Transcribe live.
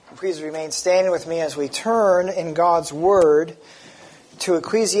Please remain standing with me as we turn in God's Word to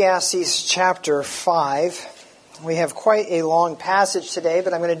Ecclesiastes chapter 5. We have quite a long passage today,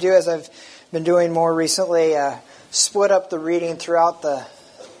 but I'm going to do as I've been doing more recently, split up the reading throughout the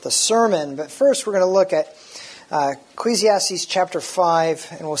sermon. But first we're going to look at Ecclesiastes chapter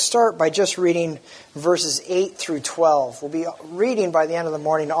 5, and we'll start by just reading verses 8 through 12. We'll be reading by the end of the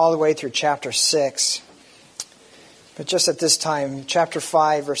morning all the way through chapter 6. But just at this time, chapter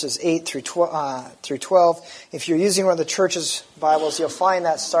 5, verses 8 through 12. If you're using one of the church's Bibles, you'll find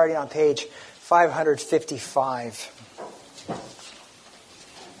that starting on page 555.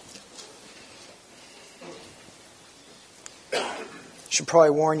 Should probably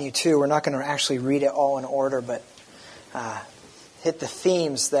warn you too, we're not going to actually read it all in order, but hit the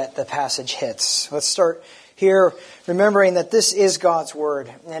themes that the passage hits. Let's start here, remembering that this is God's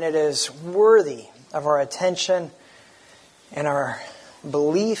Word, and it is worthy of our attention and our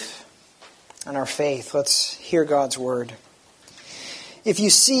belief and our faith. Let's hear God's Word. If you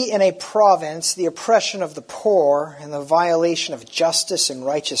see in a province the oppression of the poor and the violation of justice and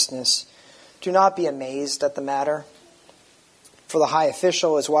righteousness, do not be amazed at the matter. For the high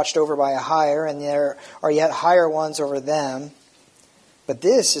official is watched over by a higher, and there are yet higher ones over them. But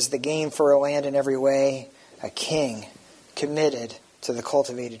this is the gain for a land in every way, a king committed to the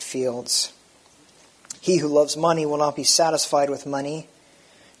cultivated fields. He who loves money will not be satisfied with money,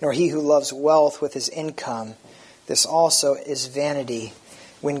 nor he who loves wealth with his income. This also is vanity.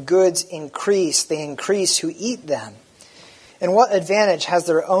 When goods increase, they increase who eat them. And what advantage has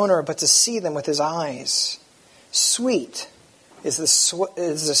their owner but to see them with his eyes? Sweet is the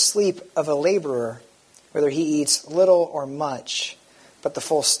sleep of a laborer, whether he eats little or much, but the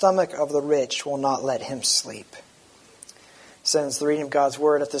full stomach of the rich will not let him sleep. Since the reading of God's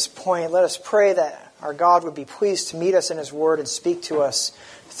Word at this point, let us pray that our God would be pleased to meet us in His Word and speak to us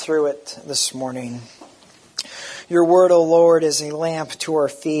through it this morning. Your Word, O Lord, is a lamp to our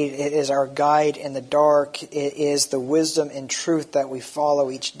feet. It is our guide in the dark. It is the wisdom and truth that we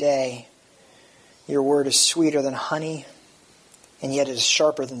follow each day. Your Word is sweeter than honey, and yet it is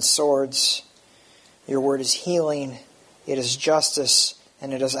sharper than swords. Your Word is healing, it is justice,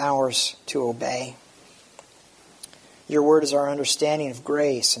 and it is ours to obey. Your Word is our understanding of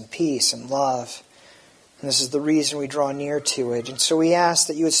grace and peace and love. And this is the reason we draw near to it. And so we ask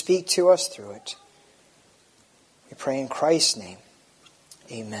that you would speak to us through it. We pray in Christ's name.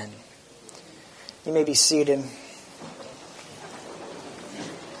 Amen. You may be seated.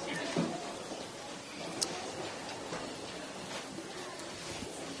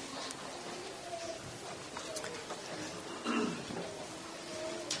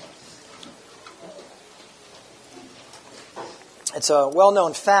 It's a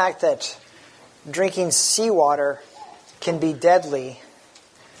well-known fact that drinking seawater can be deadly.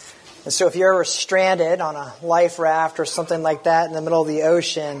 And so if you're ever stranded on a life raft or something like that in the middle of the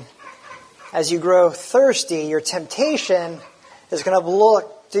ocean, as you grow thirsty, your temptation is going to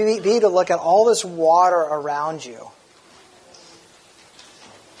be to look at all this water around you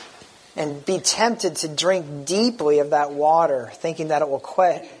and be tempted to drink deeply of that water, thinking that it will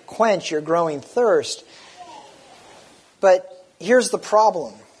quench your growing thirst. But here's the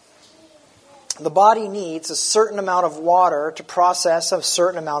problem. The body needs a certain amount of water to process a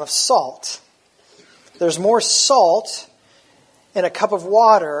certain amount of salt. There's more salt in a cup of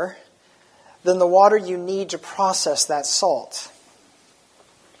water than the water you need to process that salt.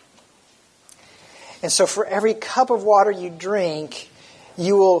 And so for every cup of water you drink,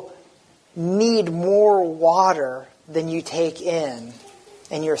 you will need more water than you take in,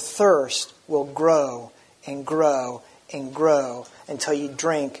 and your thirst will grow and grow and grow until you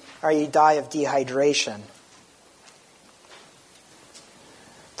drink or you die of dehydration.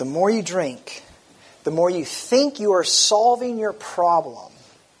 The more you drink, the more you think you are solving your problem,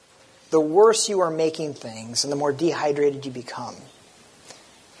 the worse you are making things and the more dehydrated you become.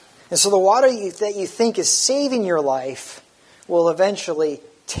 And so the water that you think is saving your life will eventually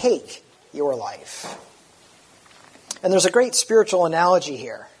take your life. And there's a great spiritual analogy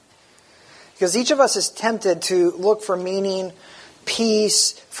here. Because each of us is tempted to look for meaning,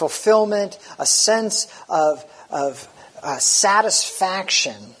 peace, fulfillment, a sense of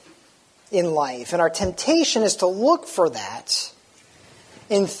satisfaction in life. And our temptation is to look for that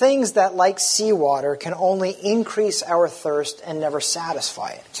in things that, like seawater, can only increase our thirst and never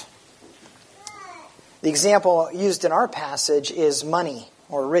satisfy it. The example used in our passage is money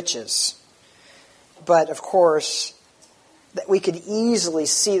or riches. But, of course, that we could easily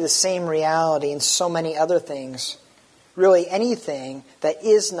see the same reality in so many other things. Really anything that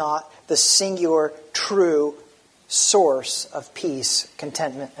is not the singular, true source of peace,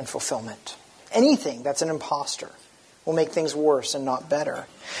 contentment, and fulfillment. Anything that's an imposter will make things worse and not better.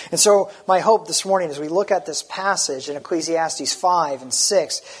 And so my hope this morning as we look at this passage in Ecclesiastes 5 and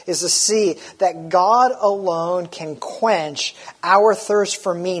 6 is to see that God alone can quench our thirst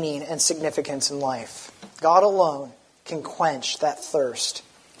for meaning and significance in life. God alone can quench that thirst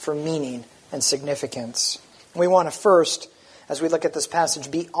for meaning and significance. We want to first, as we look at this passage,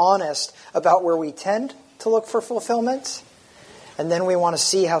 be honest about where we tend to look for fulfillment. And then we want to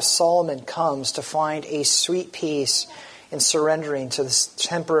see how Solomon comes to find a sweet peace in surrendering to this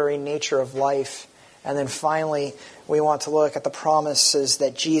temporary nature of life. And then finally, we want to look at the promises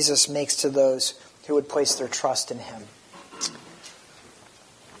that Jesus makes to those who would place their trust in him.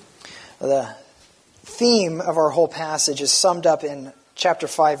 The theme of our whole passage is summed up in chapter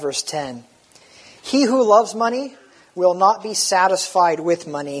 5, verse 10. He who loves money will not be satisfied with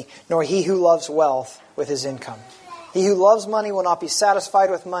money, nor he who loves wealth with his income. He who loves money will not be satisfied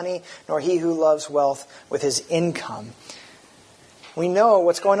with money, nor he who loves wealth with his income. We know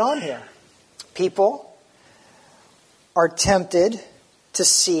what's going on here. People are tempted to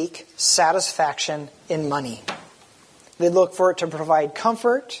seek satisfaction in money. They look for it to provide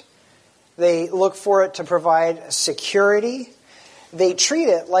comfort. They look for it to provide security. They treat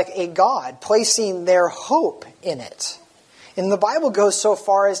it like a god, placing their hope in it. And the Bible goes so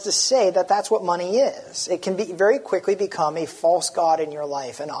far as to say that that's what money is. It can very quickly become a false god in your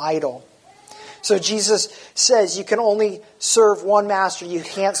life, an idol. So Jesus says you can only serve one master, you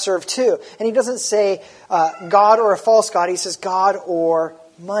can't serve two. And he doesn't say God or a false god, he says God or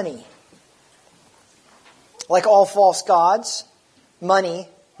money. Like all false gods, money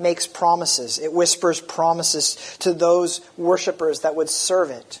makes promises. It whispers promises to those worshipers that would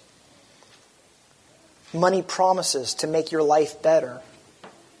serve it. Money promises to make your life better.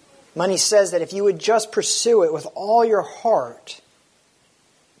 Money says that if you would just pursue it with all your heart,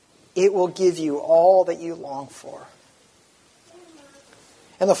 it will give you all that you long for.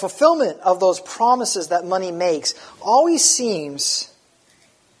 And the fulfillment of those promises that money makes always seems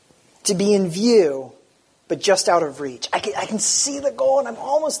to be in view, but just out of reach. I can see the goal and I'm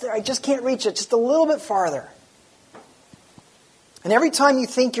almost there. I just can't reach it just a little bit farther. And every time you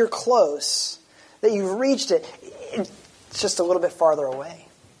think you're close, that you've reached it, it's just a little bit farther away.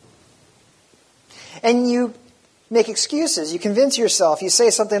 And you make excuses. You convince yourself. You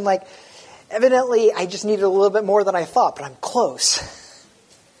say something like, evidently, I just needed a little bit more than I thought, but I'm close.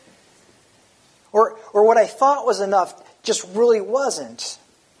 Or what I thought was enough just really wasn't.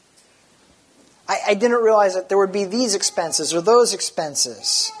 I didn't realize that there would be these expenses or those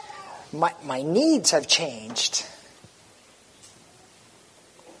expenses. My needs have changed.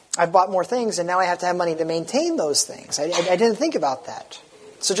 I've bought more things and now I have to have money to maintain those things. I didn't think about that.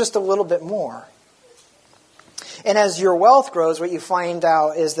 So just a little bit more. And as your wealth grows, what you find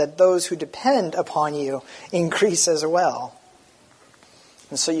out is that those who depend upon you increase as well.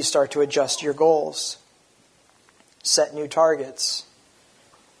 And so you start to adjust your goals, set new targets,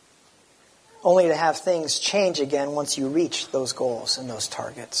 only to have things change again once you reach those goals and those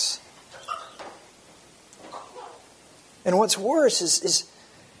targets. And what's worse is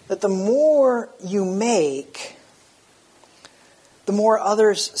that the more you make, the more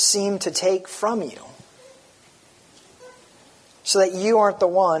others seem to take from you. So that you aren't the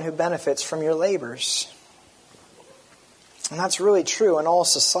one who benefits from your labors. And that's really true in all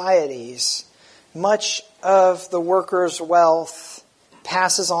societies. Much of the workers' wealth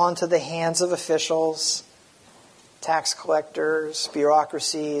passes on to the hands of officials, tax collectors,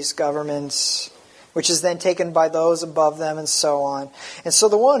 bureaucracies, governments, which is then taken by those above them and so on. And so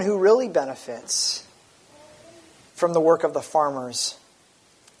the one who really benefits from the work of the farmers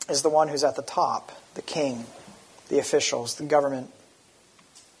is the one who's at the top, the king, the officials, the government,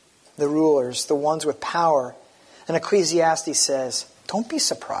 the rulers, the ones with power. And Ecclesiastes says, don't be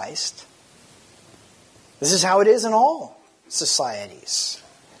surprised. This is how it is in all societies.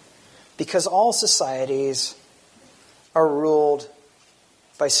 Because all societies are ruled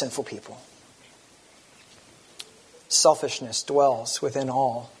by sinful people. Selfishness dwells within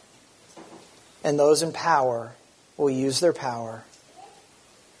all. And those in power will use their power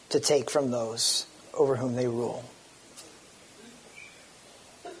to take from those over whom they rule.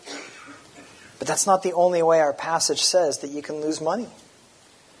 But that's not the only way our passage says that you can lose money.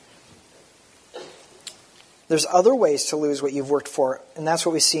 There's other ways to lose what you've worked for. And that's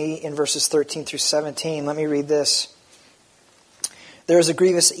what we see in verses 13 through 17. Let me read this. There is a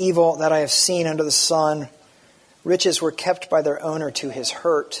grievous evil that I have seen under the sun. Riches were kept by their owner to his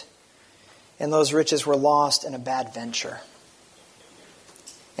hurt, and those riches were lost in a bad venture.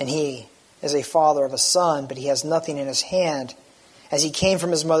 And he is a father of a son, but he has nothing in his hand. As he came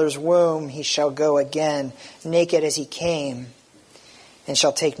from his mother's womb, he shall go again, naked as he came, and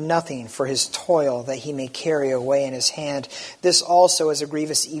shall take nothing for his toil that he may carry away in his hand. This also is a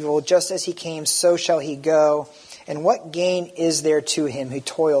grievous evil. Just as he came, so shall he go. And what gain is there to him who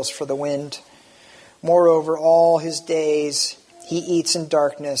toils for the wind? Moreover, all his days he eats in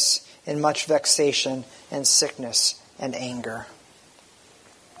darkness, in much vexation and sickness and anger.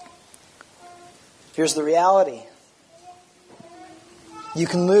 Here's the reality. You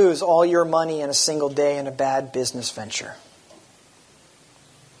can lose all your money in a single day in a bad business venture.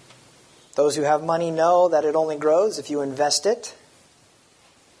 Those who have money know that it only grows if you invest it.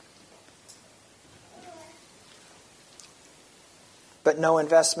 But no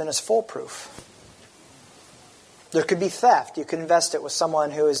investment is foolproof. There could be theft. You could invest it with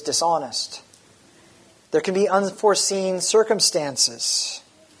someone who is dishonest. There can be unforeseen circumstances.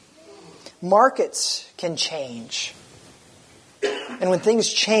 Markets can change. And when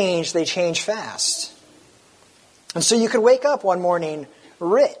things change, they change fast. And so you could wake up one morning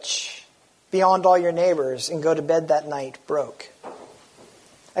rich beyond all your neighbors and go to bed that night broke.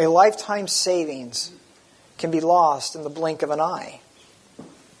 A lifetime savings can be lost in the blink of an eye.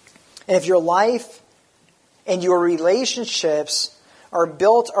 And if your life and your relationships are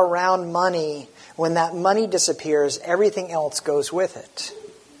built around money, when that money disappears, everything else goes with it.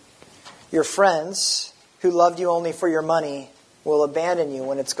 Your friends who loved you only for your money will abandon you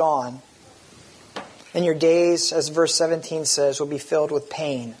when it's gone. And your days, as verse 17 says, will be filled with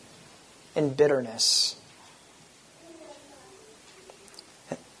pain and bitterness.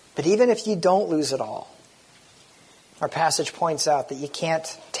 But even if you don't lose it all, our passage points out that you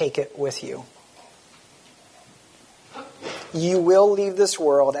can't take it with you. You will leave this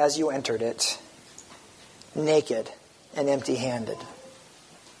world as you entered it, naked and empty-handed.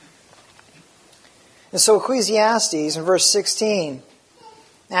 And so Ecclesiastes in verse 16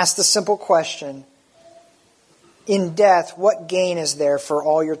 asks the simple question, in death, what gain is there for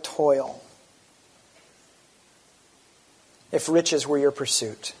all your toil if riches were your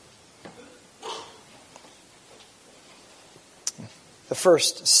pursuit? The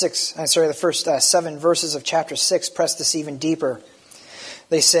first 7 verses of chapter 6 press this even deeper.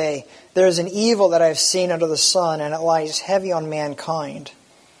 They say, there is an evil that I have seen under the sun, and it lies heavy on mankind.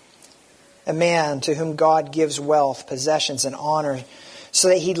 A man to whom God gives wealth, possessions, and honor, so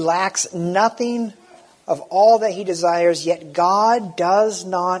that he lacks nothing of all that he desires, yet God does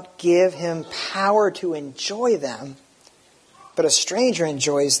not give him power to enjoy them, but a stranger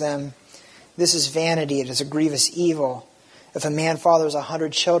enjoys them. This is vanity. It is a grievous evil. If a man fathers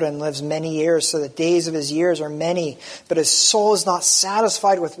 100 children and lives many years, so the days of his years are many, but his soul is not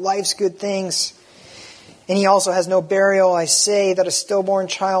satisfied with life's good things, and he also has no burial, I say that a stillborn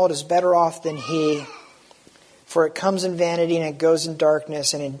child is better off than he. For it comes in vanity and it goes in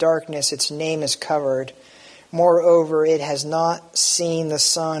darkness, and in darkness its name is covered. Moreover, it has not seen the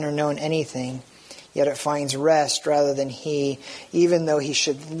sun or known anything, yet it finds rest rather than he, even though he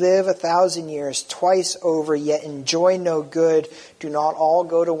should live 1,000 years twice over, yet enjoy no good. Do not all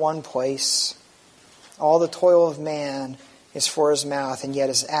go to one place. All the toil of man is for his mouth, and yet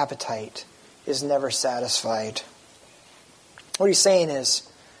his appetite is never satisfied. What he's saying is,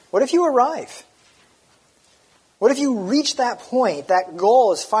 what if you arrive? What if you reach that point, that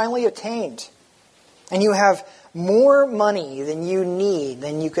goal is finally attained, and you have more money than you need,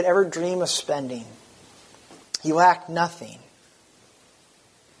 than you could ever dream of spending? You lack nothing.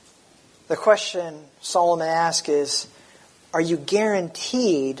 The question Solomon asks is, are you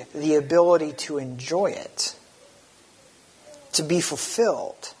guaranteed the ability to enjoy it, to be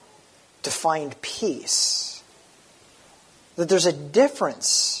fulfilled, to find peace? That there's a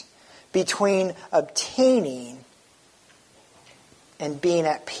difference between obtaining and being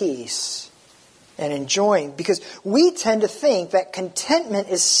at peace and enjoying. Because we tend to think that contentment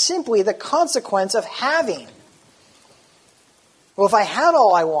is simply the consequence of having. Well, if I had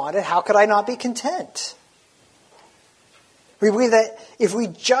all I wanted, how could I not be content? We believe that if we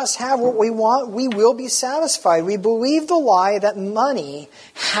just have what we want, we will be satisfied. We believe the lie that money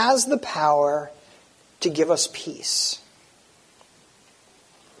has the power to give us peace.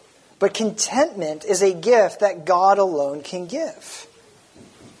 But contentment is a gift that God alone can give.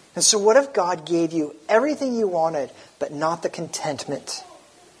 And so what if God gave you everything you wanted, but not the contentment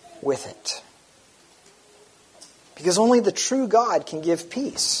with it? Because only the true God can give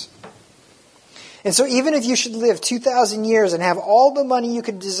peace. And so even if you should live 2,000 years and have all the money you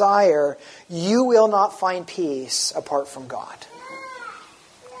could desire, you will not find peace apart from God.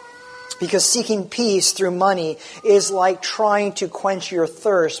 Because seeking peace through money is like trying to quench your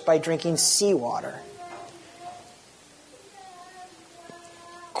thirst by drinking seawater.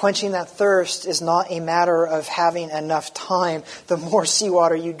 Quenching that thirst is not a matter of having enough time. The more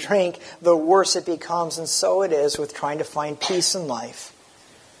seawater you drink, the worse it becomes. And so it is with trying to find peace in life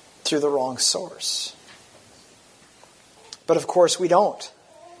through the wrong source. But of course we don't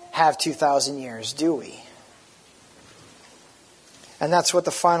have 2,000 years, do we? And that's what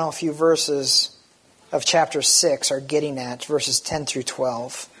the final few verses of chapter 6 are getting at, verses 10 through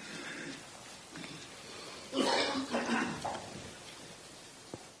 12.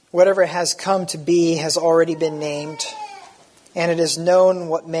 Whatever has come to be has already been named, and it is known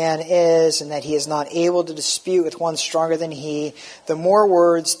what man is, and that he is not able to dispute with one stronger than he. The more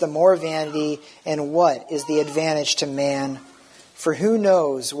words, the more vanity, and what is the advantage to man? For who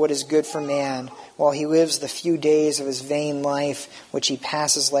knows what is good for man, while he lives the few days of his vain life, which he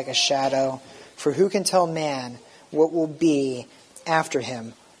passes like a shadow? For who can tell man what will be after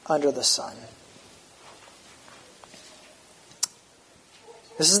him under the sun?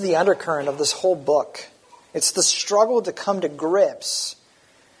 This is the undercurrent of this whole book. It's the struggle to come to grips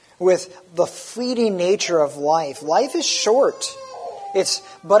with the fleeting nature of life. Life is short. It's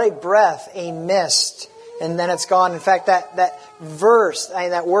but a breath, a mist, and then it's gone. In fact, that verse,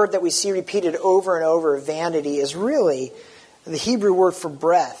 that word that we see repeated over and over, vanity, is really the Hebrew word for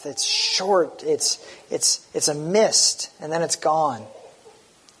breath. It's short. It's a mist, and then it's gone.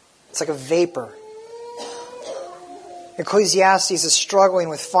 It's like a vapor. Ecclesiastes is struggling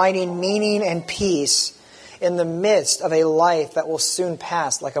with finding meaning and peace in the midst of a life that will soon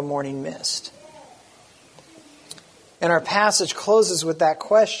pass like a morning mist. And our passage closes with that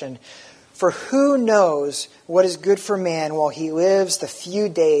question. For who knows what is good for man while he lives the few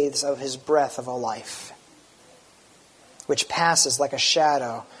days of his breath of a life, which passes like a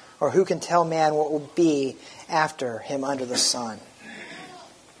shadow? Or who can tell man what will be after him under the sun?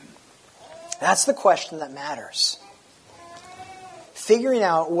 That's the question that matters. Figuring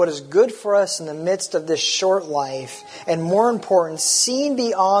out what is good for us in the midst of this short life, and more important, seeing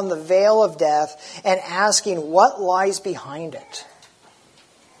beyond the veil of death and asking what lies behind it.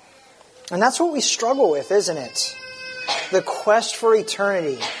 And that's what we struggle with, isn't it? The quest for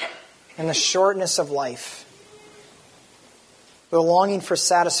eternity and the shortness of life. The longing for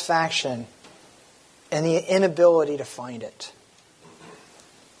satisfaction and the inability to find it.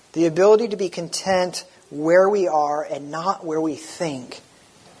 The ability to be content where we are and not where we think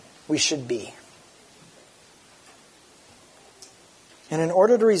we should be. And in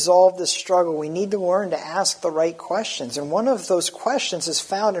order to resolve this struggle, we need to learn to ask the right questions. And one of those questions is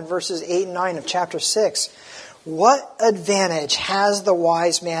found in verses 8 and 9 of chapter 6. What advantage has the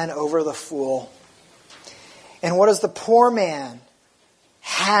wise man over the fool? And what does the poor man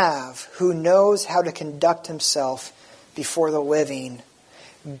have who knows how to conduct himself before the living?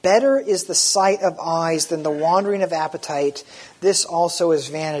 Better is the sight of eyes than the wandering of appetite. This also is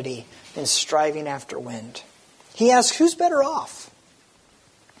vanity and striving after wind. He asks, who's better off?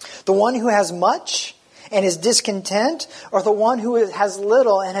 The one who has much and is discontent, or the one who has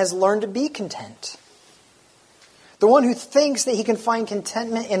little and has learned to be content? The one who thinks that he can find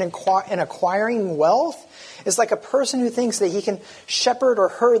contentment in acquiring wealth is like a person who thinks that he can shepherd or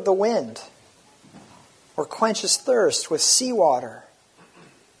herd the wind, or quench his thirst with seawater.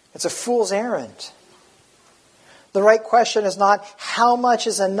 It's a fool's errand. The right question is not how much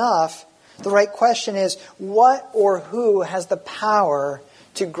is enough. The right question is what or who has the power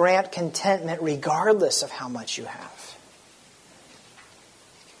to grant contentment regardless of how much you have.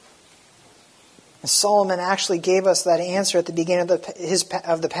 And Solomon actually gave us that answer at the beginning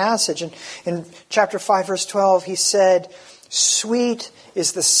of the passage. In chapter 5, verse 12, he said, "Sweet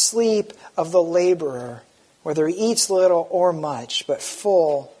is the sleep of the laborer, whether he eats little or much, but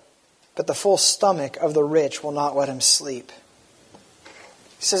the full stomach of the rich will not let him sleep."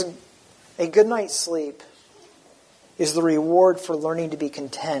 He says, a good night's sleep is the reward for learning to be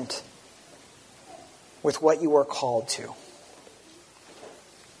content with what you are called to.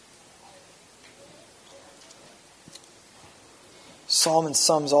 Solomon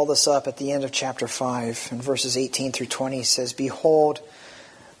sums all this up at the end of chapter 5. In verses 18 through 20, he says, "Behold,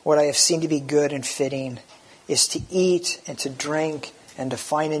 what I have seen to be good and fitting is to eat and to drink and to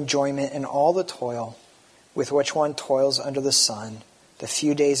find enjoyment in all the toil with which one toils under the sun, the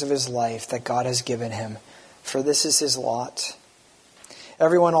few days of his life that God has given him, for this is his lot.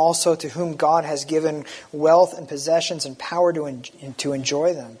 Everyone also to whom God has given wealth and possessions and power to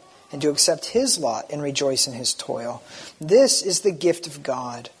enjoy them, and to accept his lot and rejoice in his toil. This is the gift of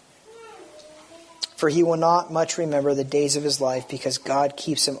God. for he will not much remember the days of his life, because God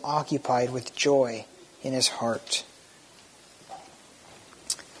keeps him occupied with joy in his heart.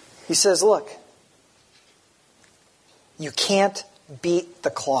 He says, look, you can't beat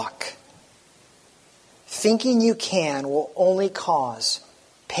the clock. Thinking you can will only cause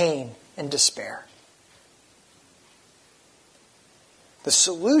pain and despair. The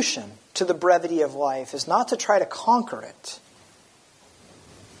solution to the brevity of life is not to try to conquer it,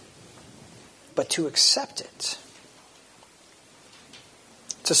 but to accept it.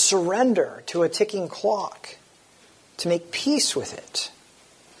 To surrender to a ticking clock. To make peace with it.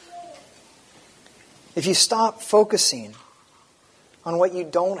 If you stop focusing on what you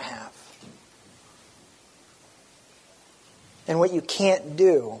don't have and what you can't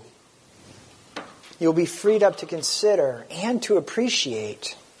do, you'll be freed up to consider and to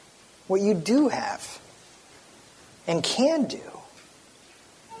appreciate what you do have and can do.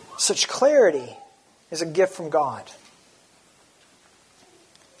 Such clarity is a gift from God.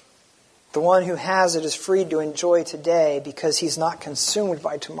 The one who has it is free to enjoy today because he's not consumed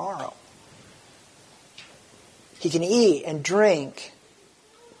by tomorrow. He can eat and drink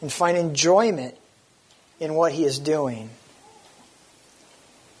and find enjoyment in what he is doing.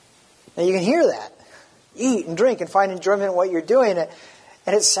 Now you can hear that. Eat and drink and find enjoyment in what you're doing.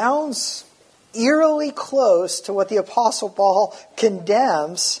 And it sounds eerily close to what the Apostle Paul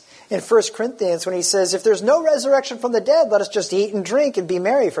condemns in 1 Corinthians when he says, if there's no resurrection from the dead, let us just eat and drink and be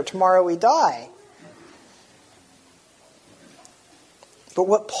merry, for tomorrow we die. But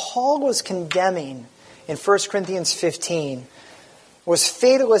what Paul was condemning in 1 Corinthians 15 was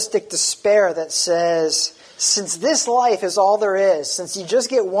fatalistic despair that says, since this life is all there is, since you just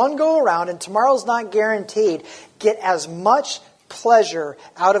get one go around and tomorrow's not guaranteed, get as much pleasure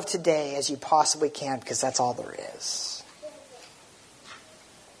out of today as you possibly can, because that's all there is.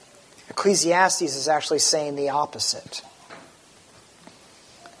 Ecclesiastes is actually saying the opposite.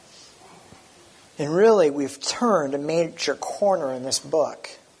 And really, we've turned a major corner in this book.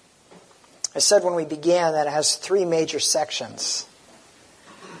 I said when we began that it has 3 major sections.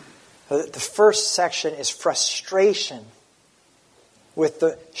 The first section is frustration with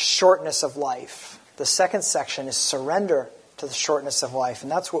the shortness of life. The second section is surrender to the shortness of life.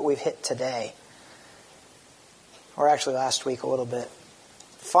 And that's what we've hit today. Or actually last week a little bit.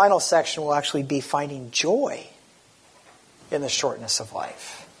 The final section will actually be finding joy in the shortness of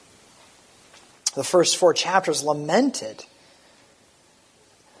life. The first 4 chapters lamented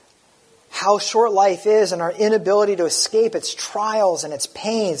how short life is and our inability to escape its trials and its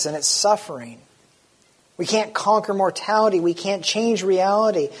pains and its suffering. We can't conquer mortality. We can't change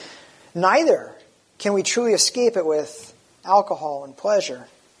reality. Neither can we truly escape it with alcohol and pleasure.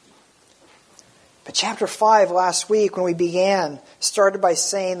 But chapter 5 last week when we began started by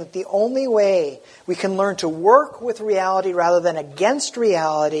saying that the only way we can learn to work with reality rather than against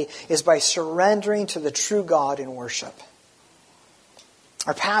reality is by surrendering to the true God in worship.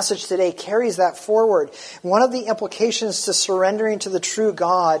 Our passage today carries that forward. One of the implications to surrendering to the true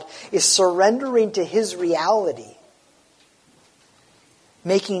God is surrendering to His reality.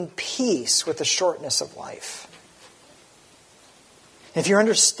 Making peace with the shortness of life. If you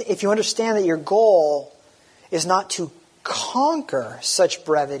understand that your goal is not to conquer such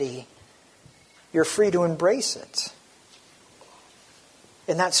brevity, you're free to embrace it.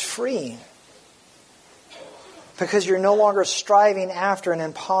 And that's freeing. Because you're no longer striving after an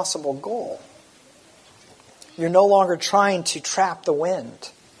impossible goal. You're no longer trying to trap the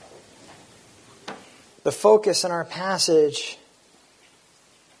wind. The focus in our passage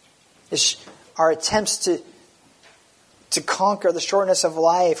is our attempts to conquer the shortness of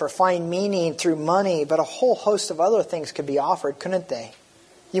life or find meaning through money, but a whole host of other things could be offered, couldn't they?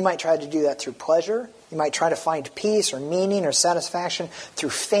 You might try to do that through pleasure. You might try to find peace or meaning or satisfaction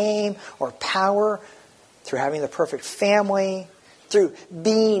through fame or power, through having the perfect family, through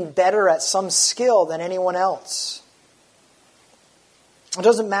being better at some skill than anyone else. It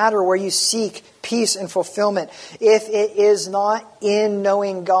doesn't matter where you seek peace and fulfillment. If it is not in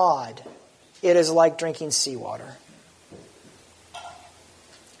knowing God, it is like drinking seawater.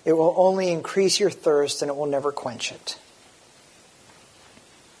 It will only increase your thirst and it will never quench it.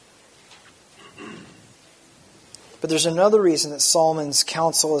 But there's another reason that Solomon's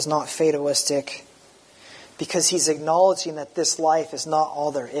counsel is not fatalistic. Because he's acknowledging that this life is not all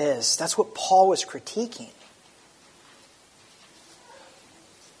there is. That's what Paul was critiquing.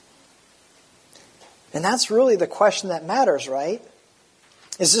 And that's really the question that matters, right?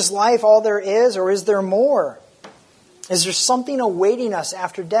 Is this life all there is, or is there more? Is there something awaiting us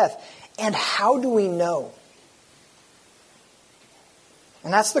after death? And how do we know?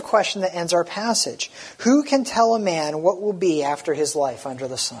 And that's the question that ends our passage. Who can tell a man what will be after his life under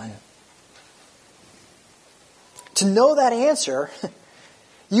the sun? To know that answer,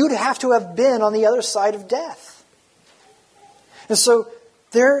 you'd have to have been on the other side of death. And so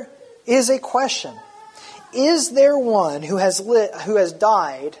there is a question. Is there one who has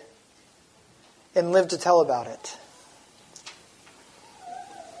died and lived to tell about it?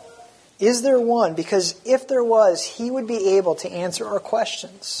 Is there one? Because if there was, he would be able to answer our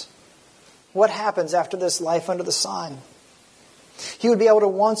questions. What happens after this life under the sun? He would be able to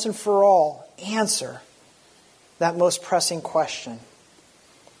once and for all answer that most pressing question.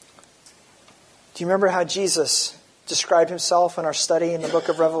 Do you remember how Jesus described himself in our study in the book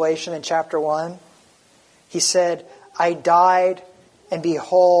of Revelation in chapter 1? He said, I died, and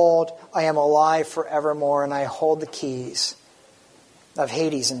behold, I am alive forevermore, and I hold the keys of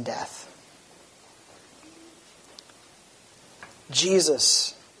Hades and death.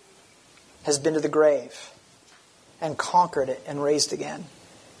 Jesus has been to the grave and conquered it and raised again.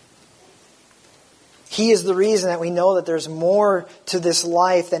 He is the reason that we know that there's more to this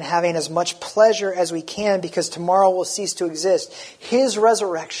life than having as much pleasure as we can, because tomorrow will cease to exist. His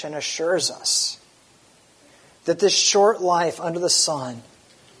resurrection assures us that this short life under the sun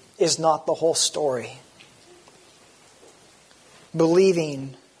is not the whole story.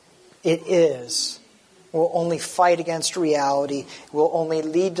 Believing it is will only fight against reality, will only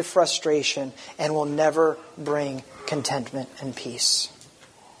lead to frustration, and will never bring contentment and peace.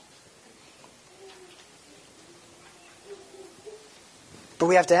 But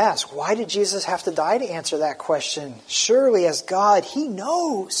we have to ask, why did Jesus have to die to answer that question? Surely as God, He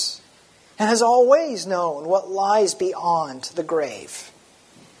knows and has always known what lies beyond the grave,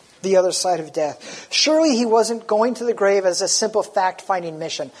 the other side of death. Surely He wasn't going to the grave as a simple fact-finding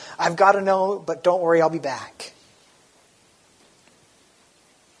mission. I've got to know, but don't worry, I'll be back.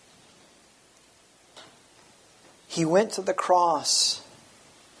 He went to the cross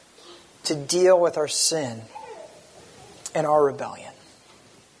to deal with our sin and our rebellion.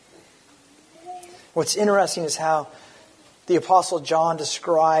 What's interesting is how the Apostle John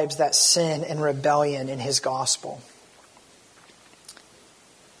describes that sin and rebellion in his gospel.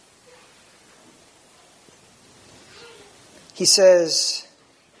 He says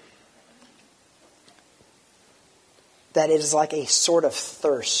that it is like a sort of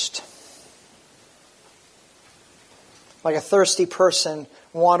thirst. Like a thirsty person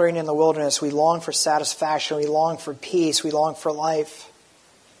wandering in the wilderness, we long for satisfaction, we long for peace, we long for life.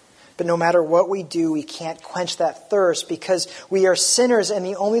 But no matter what we do, we can't quench that thirst because we are sinners, and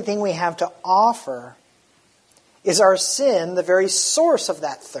the only thing we have to offer is our sin, the very source of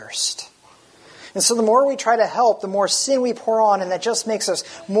that thirst. And so the more we try to help, the more sin we pour on, and that just makes us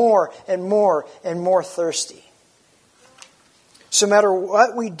more and more and more thirsty. So no matter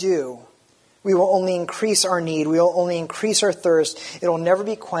what we do, we will only increase our need. We will only increase our thirst. It will never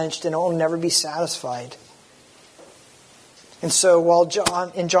be quenched, and it will never be satisfied. And so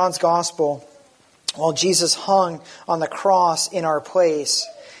in John's Gospel, while Jesus hung on the cross in our place,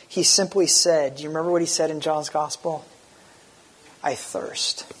 He simply said, do you remember what He said in John's Gospel? I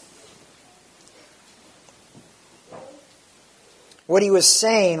thirst. What He was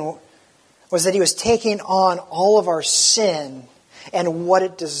saying was that He was taking on all of our sin and what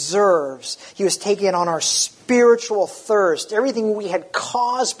it deserves. He was taking on our spiritual thirst, everything we had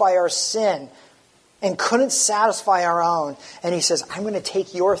caused by our sin and couldn't satisfy our own. And He says, I'm going to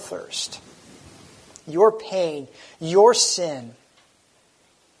take your thirst, your pain, your sin,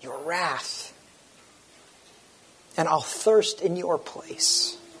 your wrath, and I'll thirst in your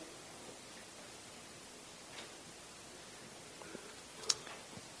place.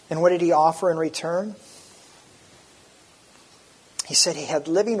 And what did He offer in return? He said He had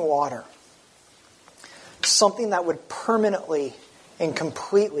living water, something that would permanently and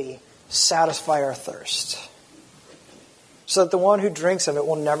completely satisfy our thirst, so that the one who drinks of it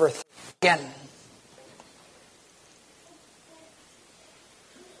will never thirst again.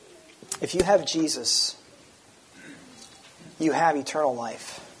 If you have Jesus, you have eternal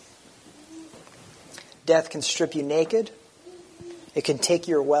life. Death can strip you naked. It can take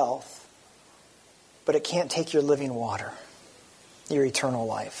your wealth, but it can't take your living water, your eternal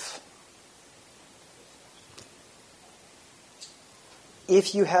life.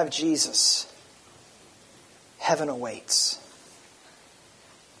 If you have Jesus, heaven awaits.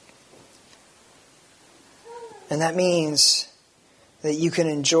 And that means that you can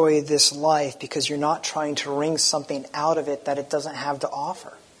enjoy this life because you're not trying to wring something out of it that it doesn't have to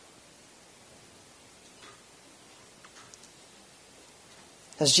offer.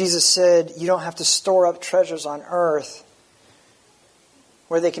 As Jesus said, you don't have to store up treasures on earth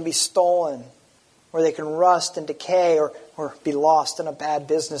where they can be stolen, where they can rust and decay or be lost in a bad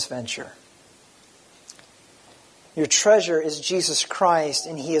business venture. Your treasure is Jesus Christ,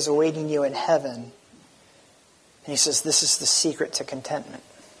 and He is awaiting you in heaven. And He says this is the secret to contentment.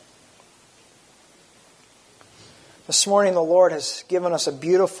 This morning the Lord has given us a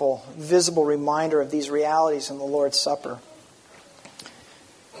beautiful, visible reminder of these realities in the Lord's Supper.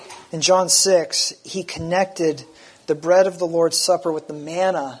 In John 6, He connected the bread of the Lord's Supper with the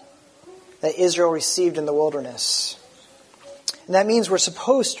manna that Israel received in the wilderness. And that means we're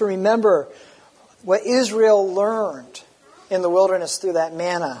supposed to remember what Israel learned in the wilderness through that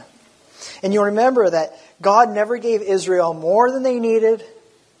manna. And you'll remember that God never gave Israel more than they needed,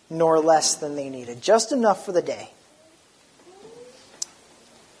 nor less than they needed. Just enough for the day.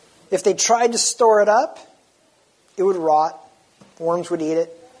 If they tried to store it up, it would rot. Worms would eat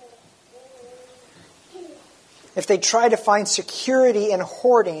it. If they tried to find security in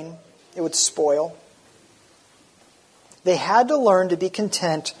hoarding, it would spoil. They had to learn to be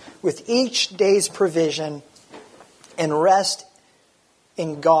content with each day's provision and rest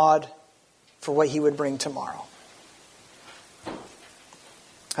in God for what He would bring tomorrow.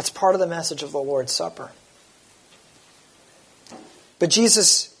 That's part of the message of the Lord's Supper. But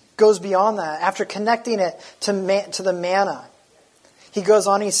Jesus goes beyond that. After connecting it to the manna, He goes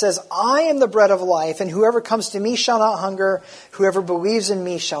on and He says, I am the bread of life, and whoever comes to me shall not hunger. Whoever believes in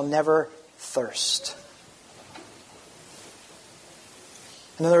me shall never thirst.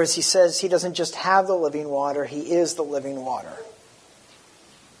 In other words, He says He doesn't just have the living water, He is the living water.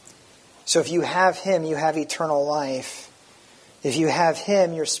 So if you have Him, you have eternal life. If you have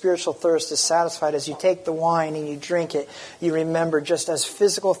Him, your spiritual thirst is satisfied. As you take the wine and you drink it, you remember just as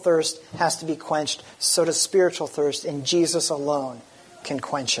physical thirst has to be quenched, so does spiritual thirst, and Jesus alone can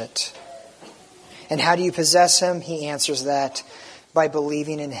quench it. And how do you possess Him? He answers that by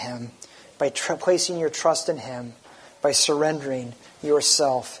believing in Him, by placing your trust in Him, by surrendering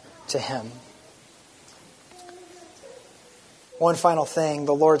yourself to Him. One final thing,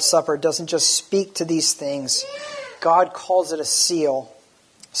 the Lord's Supper doesn't just speak to these things. God calls it a seal,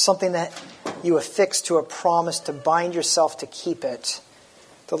 something that you affix to a promise to bind yourself to keep it.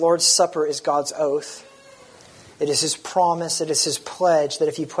 The Lord's Supper is God's oath. It is His promise, it is His pledge that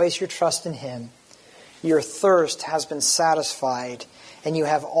if you place your trust in Him, your thirst has been satisfied and you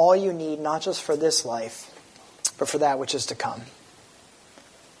have all you need, not just for this life, but for that which is to come.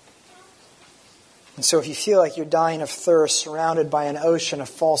 And so if you feel like you're dying of thirst, surrounded by an ocean of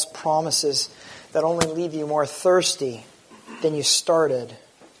false promises that only leave you more thirsty than you started,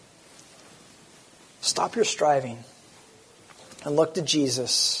 stop your striving and look to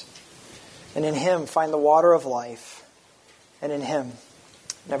Jesus. And in Him find the water of life. And in Him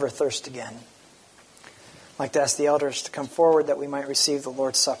never thirst again. I'd like to ask the elders to come forward that we might receive the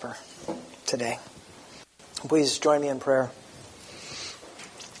Lord's Supper today. Please join me in prayer.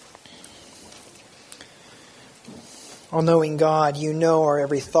 All-knowing God, You know our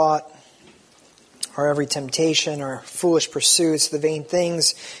every thought, our every temptation, our foolish pursuits, the vain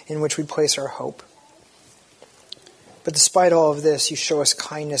things in which we place our hope. But despite all of this, You show us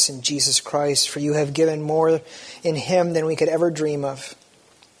kindness in Jesus Christ, for You have given more in Him than we could ever dream of.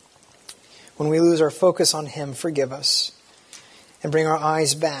 When we lose our focus on Him, forgive us and bring our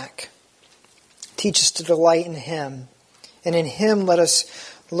eyes back. Teach us to delight in Him, and in Him let us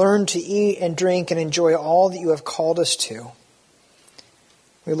learn to eat and drink and enjoy all that You have called us to.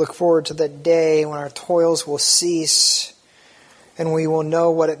 We look forward to that day when our toils will cease and we will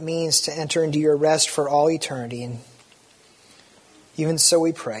know what it means to enter into Your rest for all eternity. And even so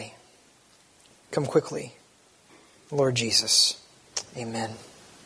we pray, come quickly, Lord Jesus. Amen.